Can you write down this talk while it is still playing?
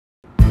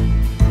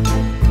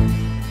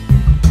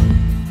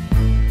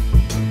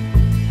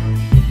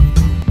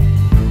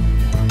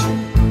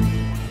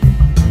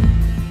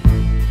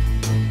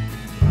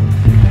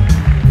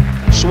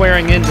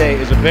swearing-in day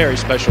is a very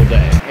special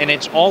day, and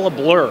it's all a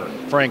blur,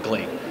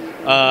 frankly.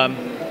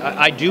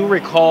 I do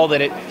recall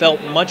that it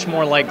felt much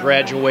more like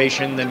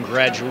graduation than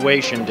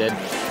graduation did.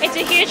 It's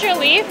a huge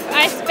relief.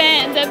 I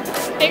spent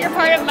the bigger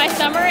part of my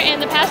summer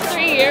and the past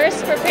 3 years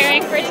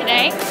preparing for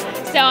today,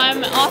 so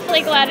I'm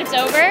awfully glad it's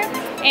over,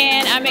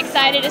 and I'm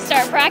excited to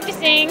start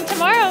practicing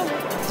tomorrow.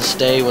 This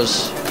day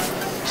was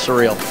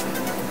surreal.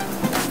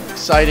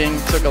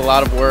 Exciting, took a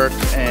lot of work,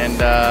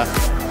 and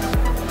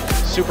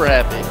super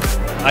happy.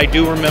 I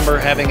do remember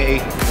having a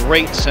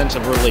great sense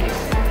of relief.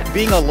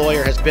 Being a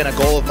lawyer has been a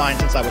goal of mine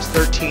since I was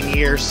 13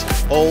 years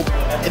old,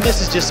 and this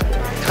has just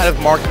kind of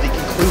marked the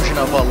conclusion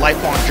of a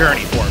lifelong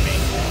journey for me.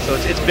 So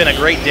it's been a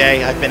great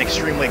day. I've been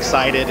extremely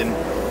excited, and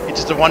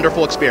it's just a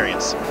wonderful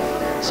experience.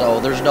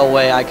 So there's no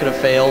way I could have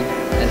failed,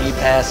 and he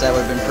passed. That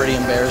would have been pretty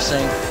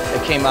embarrassing.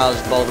 It came out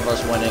as both of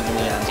us winning in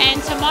the end.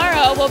 And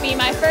tomorrow will be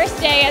my first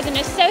day as an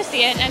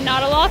associate and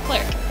not a law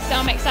clerk, so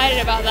I'm excited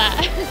about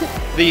that.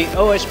 The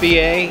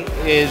OSBA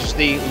is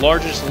the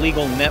largest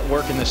legal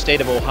network in the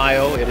state of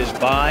Ohio. It is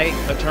by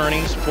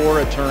attorneys, for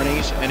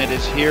attorneys, and it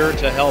is here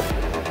to help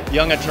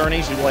young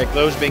attorneys like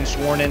those being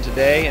sworn in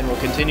today, and will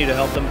continue to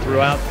help them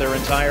throughout their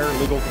entire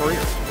legal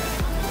career.